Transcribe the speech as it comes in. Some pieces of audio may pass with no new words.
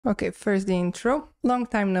Okay, first the intro. Long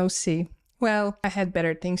time no see. Well, I had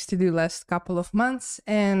better things to do last couple of months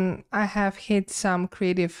and I have hit some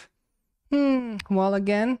creative wall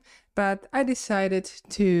again, but I decided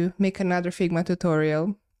to make another Figma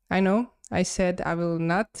tutorial. I know, I said I will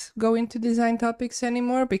not go into design topics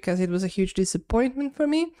anymore because it was a huge disappointment for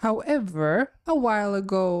me. However, a while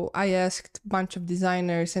ago I asked a bunch of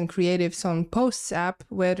designers and creatives on Posts app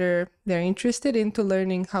whether they're interested into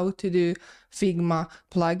learning how to do Figma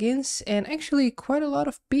plugins, and actually quite a lot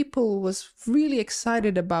of people was really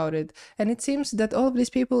excited about it, and it seems that all of these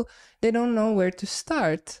people, they don't know where to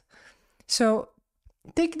start. So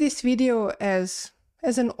take this video as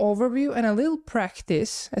an overview and a little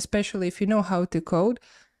practice, especially if you know how to code,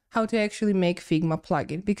 how to actually make Figma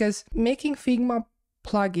plugin, because making Figma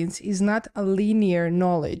plugins is not a linear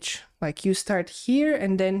knowledge. Like you start here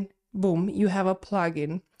and then boom, you have a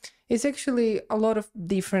plugin. It's actually a lot of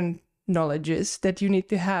different knowledges that you need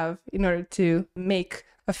to have in order to make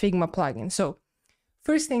a Figma plugin. So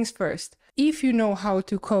first things first, if you know how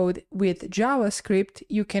to code with JavaScript,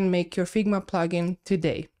 you can make your Figma plugin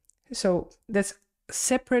today. So that's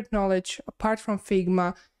separate knowledge apart from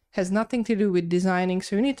Figma, has nothing to do with designing.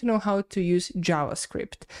 So you need to know how to use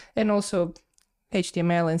JavaScript and also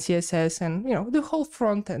HTML and CSS and, you know, the whole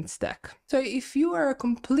front-end stack. So if you are a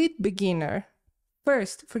complete beginner,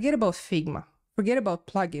 first, forget about Figma. Forget about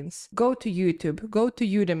plugins. Go to YouTube, go to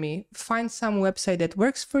Udemy, find some website that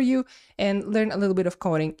works for you and learn a little bit of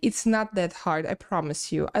coding. It's not that hard, I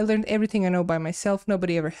promise you. I learned everything I know by myself.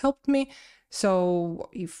 Nobody ever helped me. So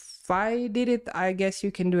if I did it, I guess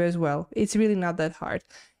you can do as well. It's really not that hard.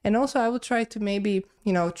 And also I will try to maybe,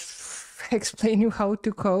 you know, explain you how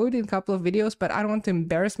to code in a couple of videos, but I don't want to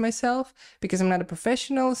embarrass myself because I'm not a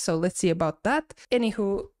professional. So let's see about that.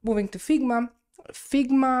 Anywho, moving to Figma.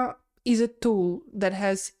 Figma is a tool that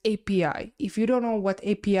has API. If you don't know what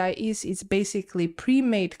API is, it's basically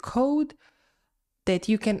pre-made code that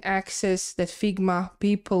you can access that Figma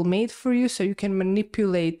people made for you, so you can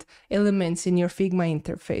manipulate elements in your Figma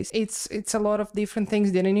interface. It's a lot of different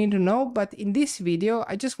things that you need to know, but in this video,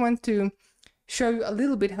 I just want to show you a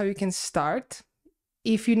little bit how you can start.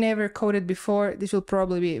 If you never coded before, this will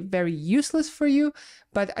probably be very useless for you,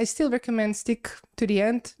 but I still recommend stick to the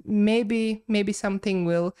end. Maybe something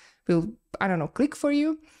will I don't know, click for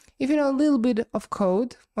you. If you know a little bit of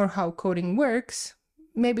code or how coding works,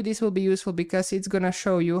 maybe this will be useful because it's gonna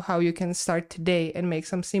show you how you can start today and make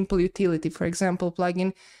some simple utility, for example,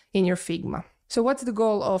 plugin in your Figma. So what's the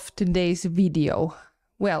goal of today's video?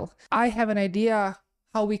 Well, I have an idea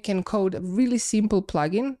how we can code a really simple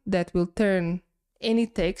plugin that will turn any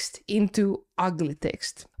text into ugly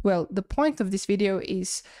text. Well, the point of this video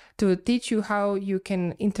is to teach you how you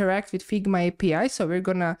can interact with Figma API. So we're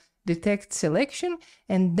gonna detect selection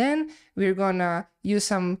and then we're gonna use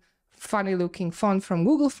some funny looking font from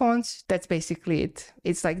Google Fonts. That's basically it.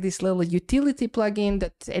 It's like this little utility plugin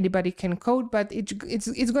that anybody can code, but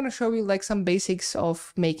it's gonna show you like some basics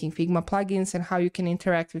of making Figma plugins and how you can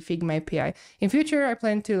interact with Figma API. In future, I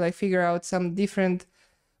plan to like figure out some different,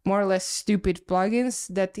 more or less stupid plugins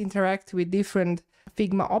that interact with different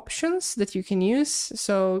Figma options that you can use,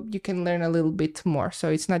 so you can learn a little bit more. So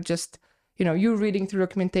it's not just, you know, you reading through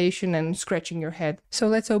documentation and scratching your head. So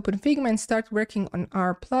let's open Figma and start working on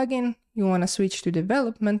our plugin. You want to switch to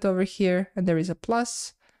development over here, and there is a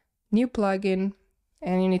plus, new plugin,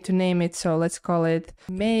 and you need to name it. So let's call it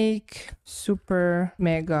Make Super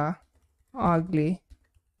Mega Ugly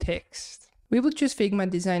Text. We will choose Figma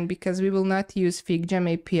Design because we will not use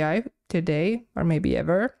FigJam API today, or maybe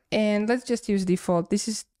ever. And let's just use default. This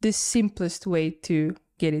is the simplest way to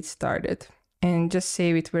get it started. And just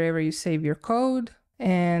save it wherever you save your code.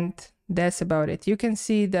 And that's about it. You can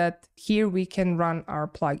see that here we can run our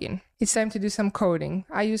plugin. It's time to do some coding.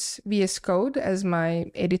 I use VS Code as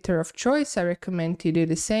my editor of choice. I recommend to do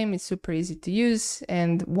the same. It's super easy to use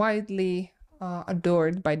and widely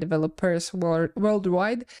adored by developers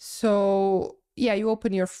worldwide. So yeah, you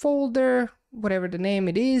open your folder, whatever the name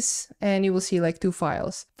it is, and you will see like two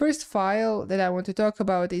files. First file that I want to talk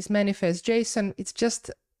about is manifest.json. It's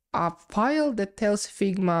just a file that tells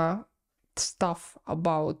Figma stuff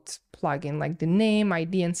about plugin, like the name,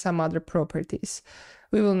 ID, and some other properties.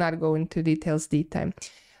 We will not go into details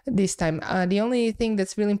this time. The only thing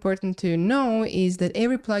that's really important to know is that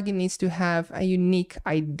every plugin needs to have a unique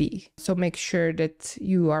ID. So make sure that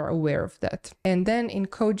you are aware of that. And then in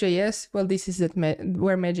code.js, well, this is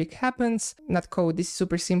where magic happens. Not code, this is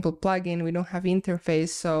super simple plugin. We don't have interface,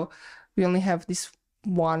 so we only have this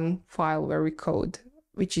one file where we code,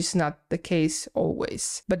 which is not the case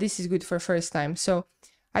always. But this is good for first time. So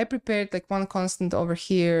I prepared like one constant over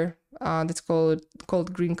here that's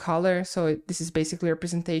called green color. So this is basically a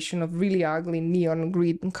representation of really ugly neon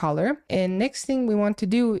green color. And next thing we want to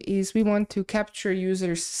do is we want to capture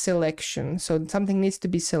user's selection. So something needs to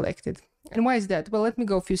be selected. And why is that? Well, let me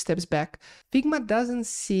go a few steps back. Figma doesn't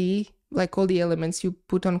see like all the elements you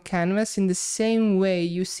put on canvas in the same way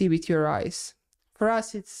you see with your eyes. For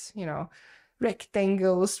us, it's, you know,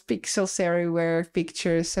 rectangles, pixels everywhere,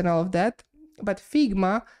 pictures and all of that. But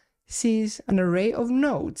Figma sees an array of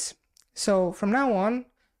nodes. So from now on,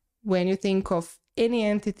 when you think of any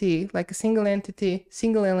entity, like a single entity,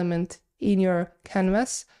 single element in your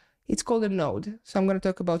canvas, it's called a node. So I'm going to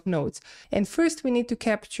talk about nodes. And first we need to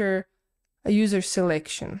capture a user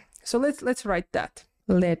selection. So let's write that.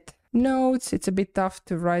 Let nodes, it's a bit tough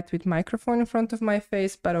to write with microphone in front of my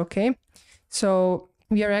face, but okay. So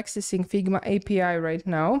we are accessing Figma API right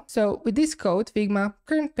now. So with this code, Figma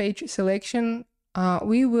current page selection,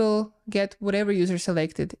 we will get whatever user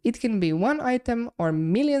selected. It can be one item or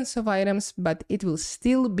millions of items, but it will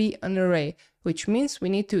still be an array, which means we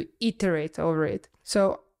need to iterate over it.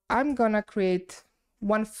 So I'm gonna create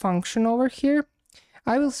one function over here.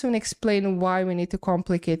 I will soon explain why we need to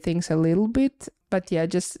complicate things a little bit, but yeah,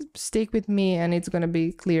 just stick with me and it's gonna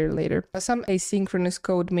be clear later. Some asynchronous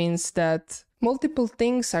code means that multiple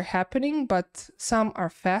things are happening, but some are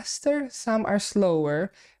faster, some are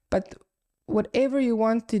slower, but whatever you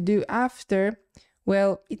want to do after,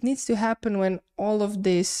 well, it needs to happen when all of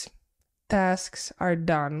these tasks are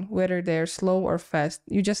done, whether they're slow or fast.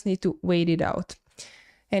 You just need to wait it out.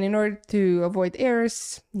 And in order to avoid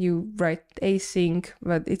errors, you write async,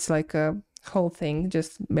 but it's like a whole thing,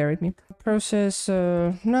 just bear with me. Process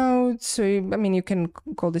nodes, so I mean, you can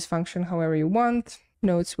call this function however you want.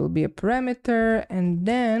 Nodes will be a parameter, and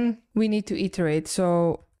then we need to iterate.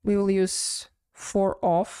 So we will use for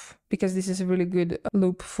off, because this is a really good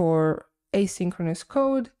loop for asynchronous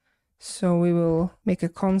code. So we will make a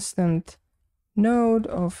constant node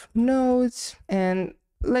of nodes, and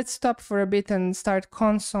let's stop for a bit and start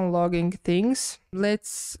console logging things.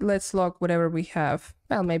 Let's log whatever we have.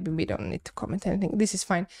 Well, maybe we don't need to comment anything. This is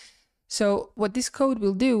fine. So what this code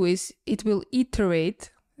will do is it will iterate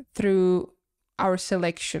through our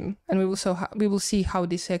selection, and we will see how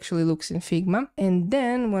this actually looks in Figma. And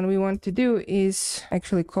then what we want to do is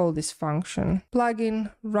actually call this function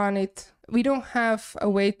plugin, run it. We don't have a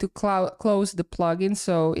way to close the plugin,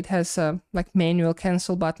 so it has a like manual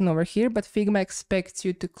cancel button over here, but Figma expects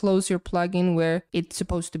you to close your plugin where it's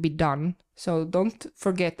supposed to be done. So don't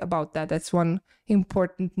forget about that. That's one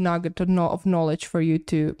important nugget of knowledge for you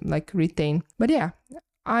to like retain. But yeah,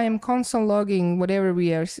 I am console logging whatever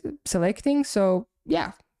we are selecting. So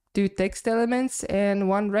yeah, 2 text elements and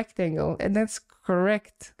 1 rectangle, and that's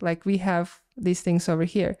correct. Like we have these things over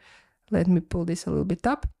here. Let me pull this a little bit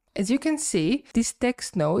up. As you can see, these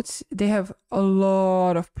text nodes, they have a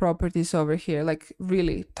lot of properties over here, like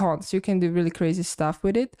really tons. You can do really crazy stuff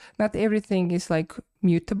with it. Not everything is like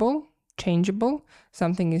mutable, changeable.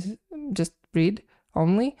 Something is just read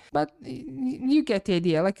only, but you get the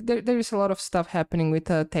idea. Like there is a lot of stuff happening with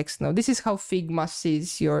a text node. This is how Figma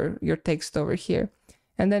sees your text over here.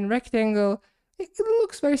 And then rectangle, it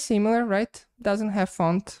looks very similar, right? Doesn't have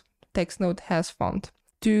font. Text node has font.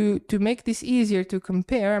 To make this easier to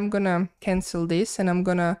compare, I'm gonna cancel this and I'm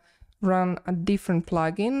gonna run a different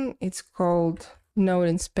plugin. It's called Node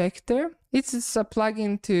Inspector. It's a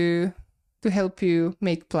plugin to help you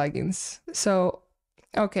make plugins. So,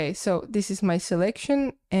 okay, so this is my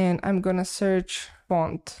selection and I'm gonna search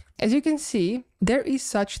font. As you can see, there is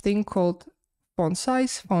such thing called font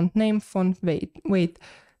size, font name, font weight.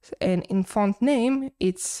 And in font name,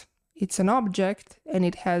 it's an object and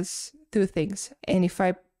it has 2 things. And if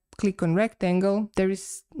I click on rectangle, there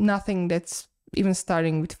is nothing that's even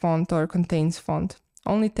starting with font or contains font.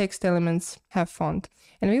 Only text elements have font.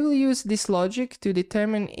 And we will use this logic to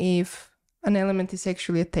determine if an element is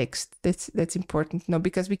actually a text. That's important, no,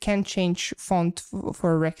 because we can't change font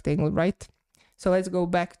for a rectangle, right? So let's go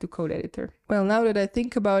back to code editor. Well, now that I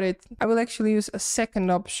think about it, I will actually use a second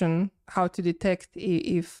option, how to detect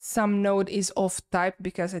if some node is off type,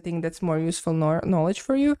 because I think that's more useful knowledge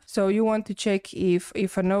for you. So you want to check if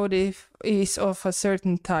a node is of a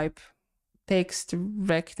certain type, text,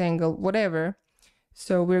 rectangle, whatever.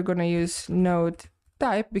 So we're gonna use node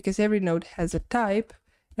type because every node has a type,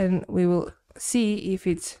 and we will see if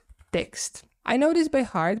it's text. I know this by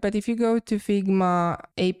heart, but if you go to Figma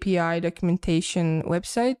API documentation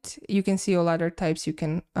website, you can see all other types you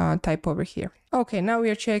can type over here. Okay, now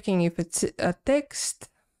we are checking if it's a text.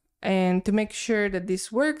 And to make sure that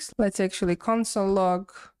this works, let's actually console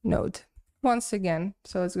log node. once again.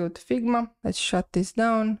 So let's go to Figma. Let's shut this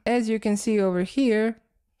down. As you can see over here,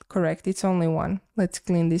 correct, it's only one. Let's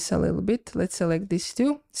clean this a little bit. Let's select these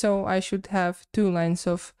two. So I should have 2 lines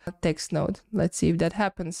of text node. Let's see if that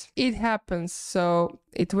happens. It happens, so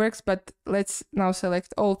it works, but let's now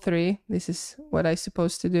select all 3. This is what I'm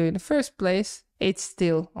supposed to do in the first place. It's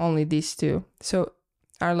still only these 2. So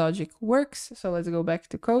our logic works. So let's go back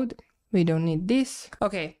to code. We don't need this.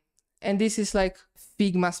 Okay, and this is like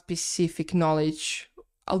Figma specific knowledge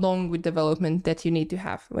along with development that you need to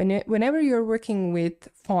have. Whenever you're working with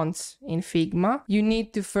fonts in Figma, you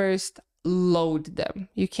need to first load them.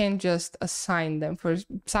 You can't just assign them. For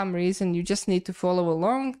some reason, you just need to follow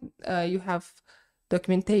along. You have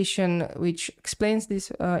documentation which explains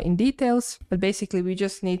this in details, but basically we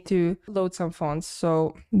just need to load some fonts.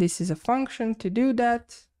 So this is a function to do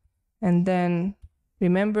that. And then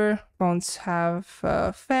remember, fonts have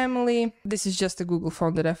family. This is just a Google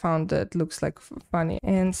font that I found that looks like funny.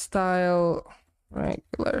 And style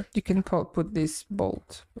regular. You can put this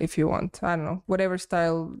bold if you want. I don't know, whatever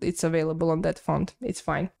style it's available on that font, it's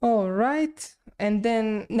fine. All right. And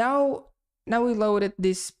then now we loaded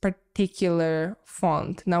this particular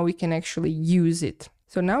font. Now we can actually use it.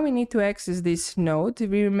 So now we need to access this node.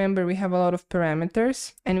 We remember we have a lot of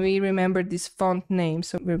parameters and we remember this font name.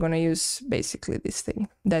 So we're going to use basically this thing.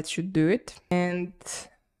 That should do it. And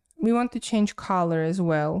we want to change color as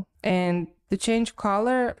well. And to change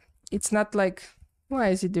color, it's not like, why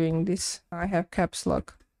is it doing this? I have caps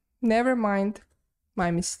lock. Never mind,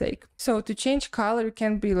 my mistake. So to change color, you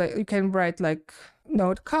can be like, you can write like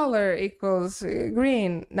node color equals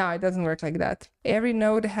green. No, it doesn't work like that. Every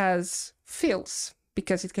node has fills.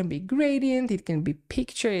 Because it can be gradient, it can be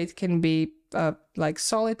picture, it can be like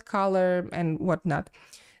solid color and whatnot.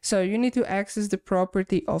 So you need to access the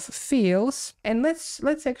property of fills. And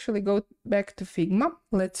let's actually go back to Figma.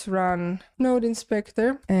 Let's run node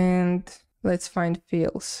inspector and let's find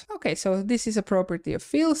fills. Okay, so this is a property of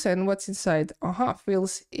fills, and what's inside?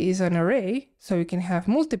 Fills is an array. So you can have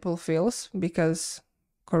multiple fills because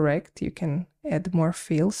correct, you can add more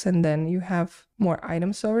fields and then you have more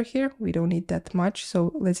items over here. We don't need that much,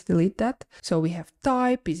 so let's delete that. So we have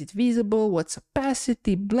type, is it visible, what's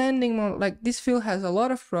opacity, blending mode. Like this field has a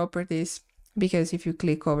lot of properties because if you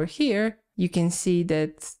click over here, you can see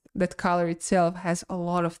that that color itself has a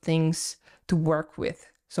lot of things to work with.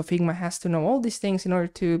 So Figma has to know all these things in order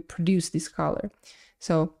to produce this color.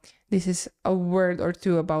 So this is a word or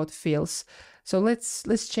two about fields. So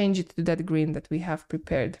let's change it to that green that we have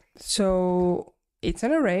prepared. So it's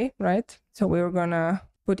an array, right? So we're gonna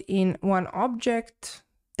put in one object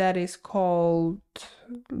that is called,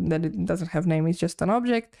 that it doesn't have name, it's just an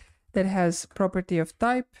object that has property of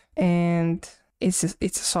type and it's a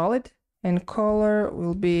solid, and color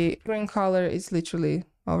will be, green color is literally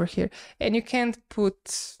over here. And you can't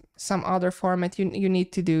put some other format, you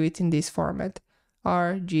need to do it in this format.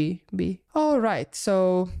 RGB. All right,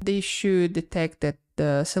 so this should detect that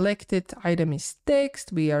the selected item is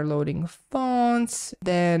text. We are loading fonts.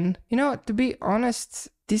 Then, you know, to be honest,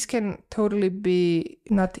 this can totally be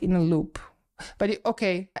not in a loop. But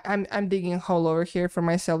okay, I'm digging a hole over here for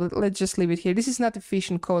myself. Let's just leave it here. This is not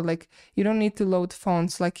efficient code. Like you don't need to load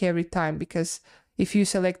fonts like every time, because if you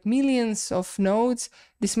select millions of nodes,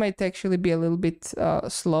 this might actually be a little bit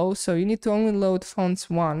slow. So you need to only load fonts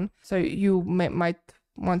one. So you might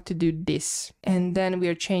want to do this. And then we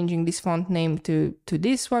are changing this font name to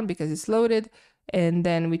this one because it's loaded. And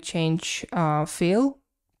then we change fill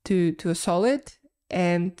to a solid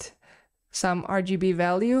and some RGB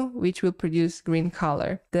value, which will produce green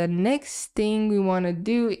color. The next thing we want to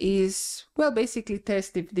do is, well, basically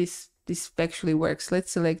test if this actually works.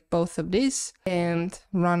 Let's select both of these and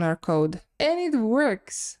run our code. And it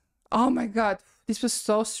works. Oh my God, this was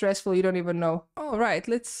so stressful, you don't even know. All right,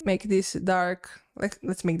 let's make this dark.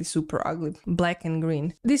 Let's make this super ugly, black and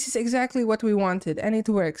green. This is exactly what we wanted and it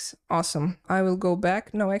works. Awesome. I will go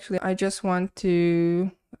back. No, actually, I just want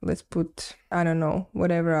to, let's put, I don't know,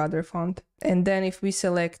 whatever other font. And then if we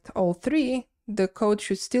select all 3, the code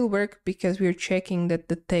should still work because we're checking that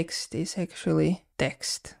the text is actually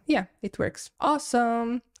text. Yeah, it works.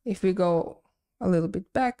 Awesome. If we go a little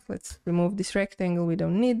bit back, let's remove this rectangle. We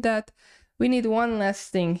don't need that. We need one last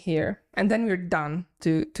thing here, and then we're done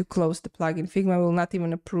to close the plugin. Figma will not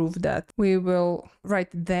even approve that. We will write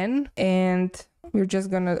then, and we're just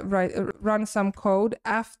gonna run some code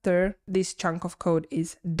after this chunk of code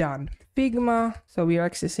is done. Figma, so we are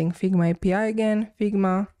accessing Figma API again.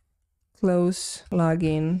 Figma, close,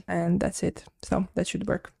 login, and that's it. So that should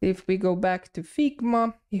work. If we go back to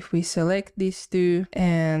Figma, if we select these two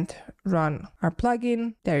and run our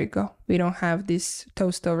plugin, there you go. We don't have this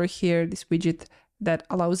toast over here, this widget that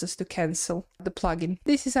allows us to cancel the plugin.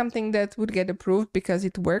 This is something that would get approved because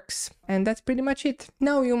it works, and that's pretty much it.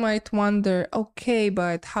 Now you might wonder, okay,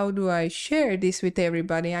 but how do I share this with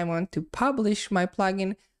everybody? I want to publish my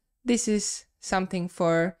plugin. This is something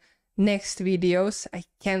for next videos. I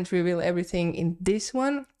can't reveal everything in this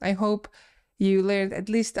one. I hope you learned at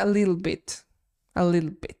least a little bit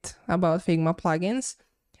about Figma plugins.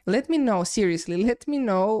 Let me know, seriously, let me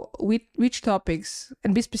know which topics,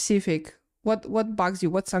 and be specific. What bugs you?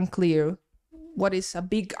 What's unclear? What is a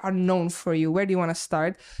big unknown for you? Where do you want to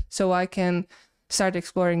start? So I can start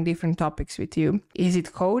exploring different topics with you. Is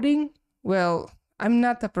it coding? Well, I'm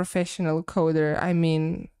not a professional coder. I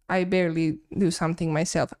mean, I barely do something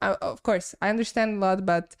myself. Of course, I understand a lot,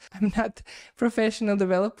 but I'm not a professional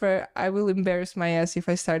developer. I will embarrass my ass if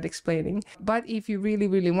I start explaining. But if you really,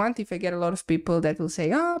 really want, if I get a lot of people that will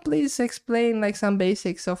say, please explain like some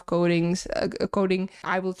basics of coding,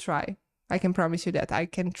 I will try. I can promise you that I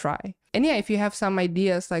can try. And yeah, if you have some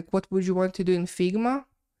ideas, like what would you want to do in Figma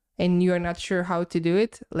and you're not sure how to do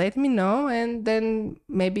it, let me know. And then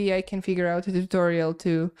maybe I can figure out a tutorial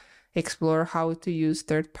to explore how to use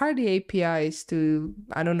third-party APIs to,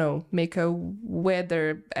 I don't know, make a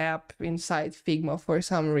weather app inside Figma for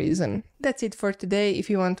some reason. That's it for today. If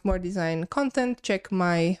you want more design content, check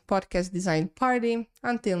my podcast Design Party.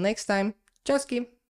 Until next time, Czoski!